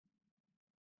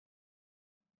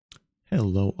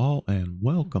Hello all and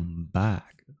welcome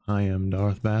back. I am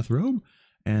Darth Bathrobe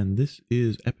and this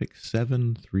is Epic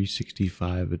 7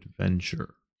 365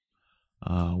 Adventure.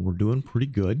 We're doing pretty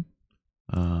good.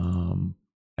 I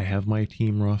have my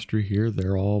team roster here.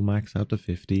 They're all maxed out to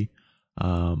 50.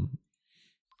 I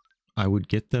would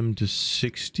get them to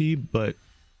 60, but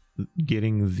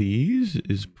getting these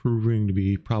is proving to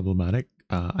be problematic.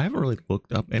 I haven't really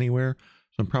looked up anywhere,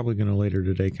 so I'm probably going to later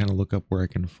today kind of look up where I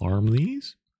can farm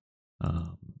these.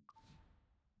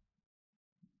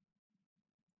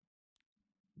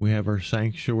 We have our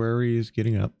sanctuary is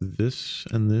getting up. This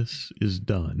and this is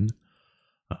done.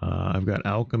 I've got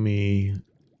alchemy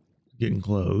getting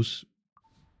close.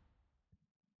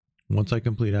 Once I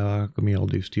complete alchemy, I'll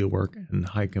do steel work, and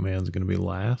high command is going to be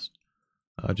last.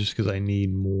 Just because I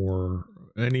need more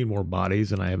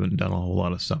bodies, and I haven't done a whole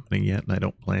lot of summoning yet, and I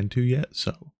don't plan to yet.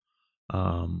 So,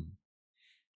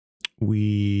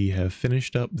 we have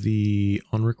finished up the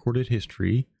unrecorded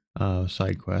history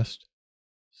side quest,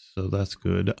 so that's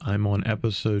good. I'm on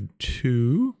episode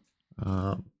 2,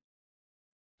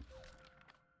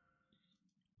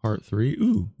 part 3.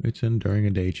 Ooh, it's in during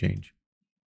a day change,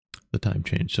 the time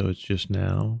change, so it's just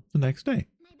now the next day.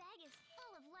 My bag is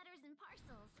full of letters and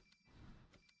parcels.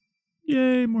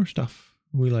 Yay, more stuff.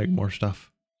 We like more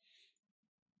stuff.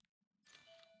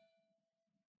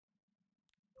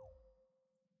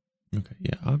 Okay,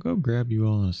 yeah, I'll go grab you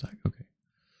all in a sec. Okay, I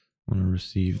want to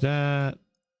receive that.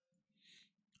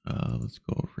 Let's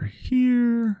go over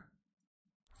here.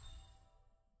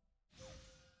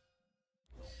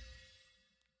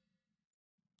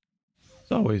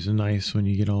 It's always nice when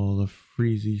you get all the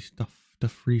freezy stuff, the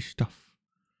free stuff.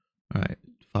 All right,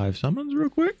 5 summons real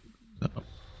quick. So.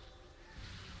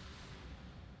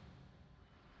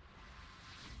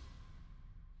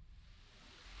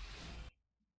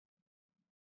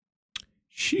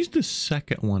 She's the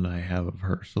second one I have of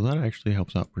her, so that actually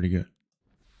helps out pretty good.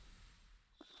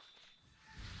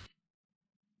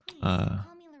 Please,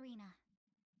 call me Lorena.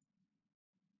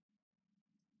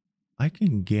 I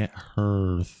can get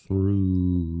her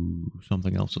through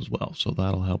something else as well, so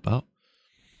that'll help out.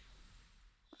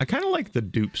 I kind of like the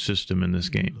dupe system in this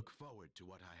game. Look forward to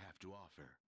what I have to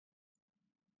offer.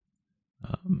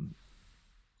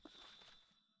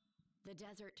 The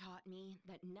desert taught me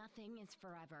that nothing is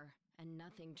forever and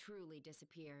nothing truly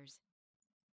disappears.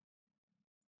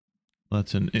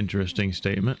 That's an interesting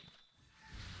statement.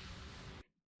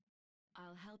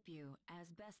 I'll help you as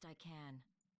best I can.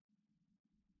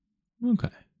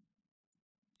 Okay.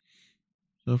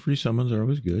 So free summons are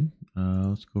always good.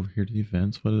 Let's go over here to the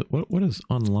events. What is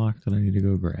unlocked that I need to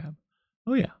go grab?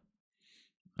 Oh yeah.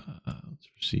 Let's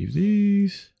receive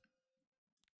these.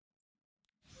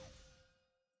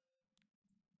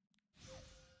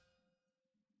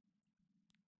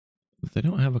 But they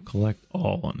don't have a collect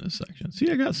all on this section.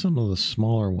 See, I got some of the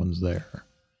smaller ones there.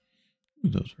 Ooh,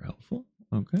 those are helpful.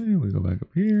 Okay, we go back up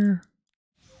here.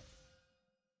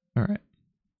 All right.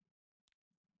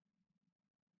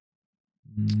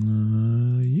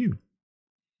 You.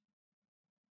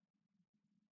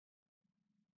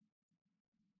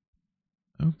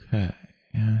 Okay.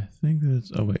 I think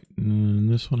that's... Oh, wait.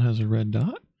 This one has a red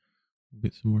dot. We'll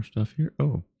get some more stuff here.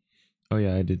 Oh. Oh,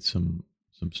 yeah, I did some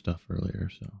stuff earlier,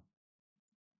 so...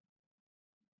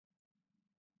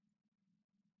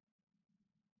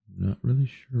 Not really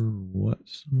sure what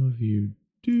some of you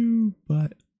do,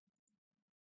 but...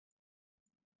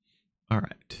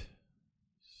 Alright.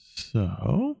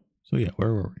 So yeah,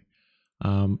 where were we?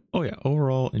 Oh yeah,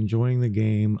 overall enjoying the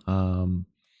game.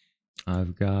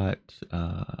 I've got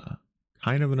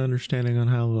kind of an understanding on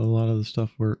how a lot of the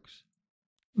stuff works.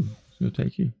 It's gonna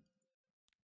take you.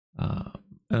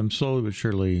 I'm slowly but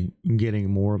surely getting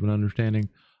more of an understanding.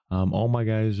 All my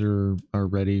guys are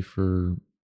ready for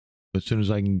as soon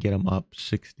as I can get them up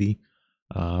 60.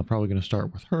 I'm probably going to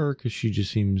start with her because she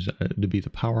just seems to be the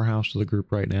powerhouse of the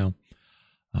group right now.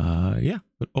 Yeah,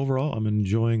 but overall, I'm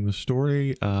enjoying the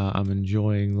story. I'm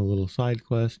enjoying the little side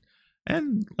quest,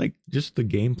 and like just the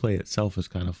gameplay itself is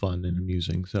kind of fun and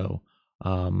amusing. So,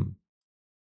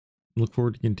 look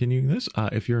forward to continuing this.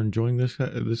 If you're enjoying this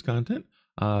content,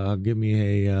 give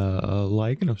me a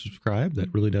like and a subscribe.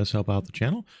 That really does help out the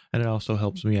channel, and it also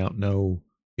helps me out know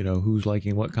who's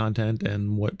liking what content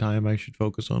and what time I should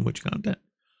focus on which content.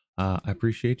 I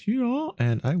appreciate you all,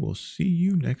 and I will see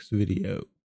you next video.